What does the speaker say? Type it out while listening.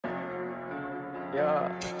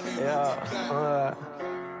Yeah, yeah, ha,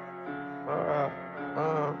 ha,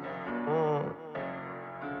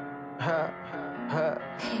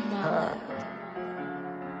 ha.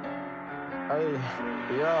 Hey,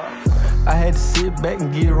 yeah. I had to sit back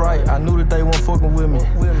and get right. I knew that they weren't fucking with me.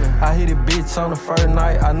 I hit a bitch on the first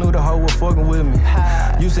night. I knew the hoe was fucking with me.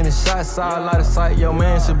 You seen the shots, saw a lot of sight. Your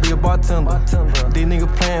man should be a bartender. These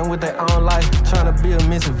niggas playing with their own life, trying to be a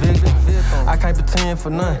missing victim. I can't pretend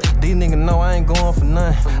for nothing. These niggas know I ain't going for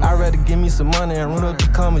nothing. I'd rather give me some money and run up the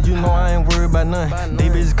commas. You know I ain't worried about nothing.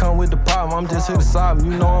 These bitches come with the problem. I'm just here to solve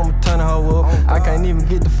them. You know I'ma turn the hoe up. I can't even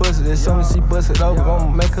get the fussy. As soon as she bust it over,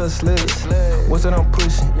 I'ma make her sled. What's that I'm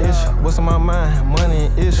pushing? Issue. What's on my mind? Money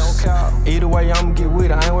and issues. Either way, I'ma get with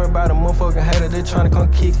it. I ain't worried about a motherfucking hater. They tryna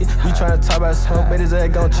come kick it. You tryna talk about smoke, bet his ass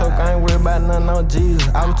gon' choke. I ain't worried about nothing on Jesus.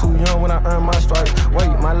 I was too young when I earned my stripes. Wait,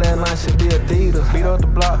 my last line should be Adidas. Beat up the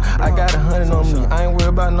block. I got 100 on me. I ain't worried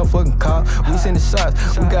about no fucking car. We send the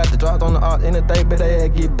shots. We got the drops on the art. In the day, bet they ass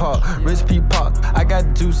get popped. Rich P pop. I got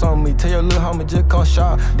the juice on me. Tell your little homie just come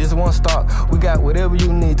shop. This one stop. We got whatever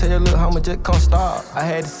you need. Tell your little homie just come stop. I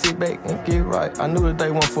had to sit back and get right. I knew that they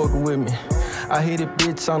weren't fucking with me. I hit a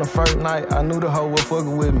bitch on the first night. I knew the hoe was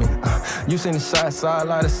fucking with me. You seen the shots, saw a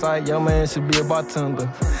lot of sight. Your man should be a bartender.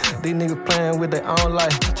 These niggas playing with their own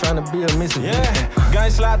life, trying to be a missing victim. Gang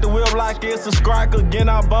slide the whip like it's a striker. Getting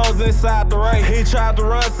our balls inside the race. He tried to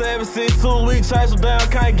run 7-6-2. We chase him down,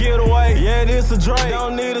 can't get away. Yeah, this a Drake.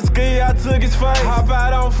 Don't need a ski, I took his face. Hop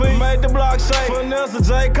out on feet, make the block shake. Finessor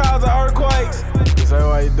J causing earthquakes. Say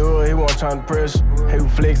why you do it, he wasn't trying to press you. He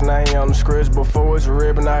was flexing, I ain't on the scratch. Before it's a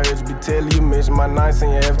ribbon, I heard you be telling you missing my nights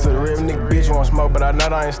and you have to the ribbon. Nigga, bitch, you want smoke, but I know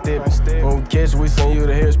I ain't stepping. When we catch you, we send you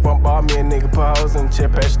the hairs pump all me and nigga put hoes in the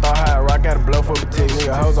chip. Patch star high, rock got a blow for the tick.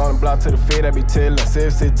 Nigga, hoes on the block to the feet, I be telling.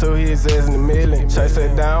 7-6-2, his ass in the million. Chase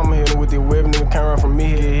that down, I'm hitting with the whip. Nigga can't run from me,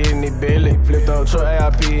 he hitting his belly. Flipped up truck,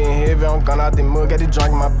 AIP in heavy, I'm gone out the mud, got the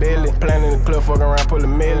drink in my belly. Playing in the club, fucking around, pull a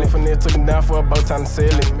million. Finessor took him down for a boat, time to sell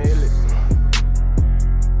it.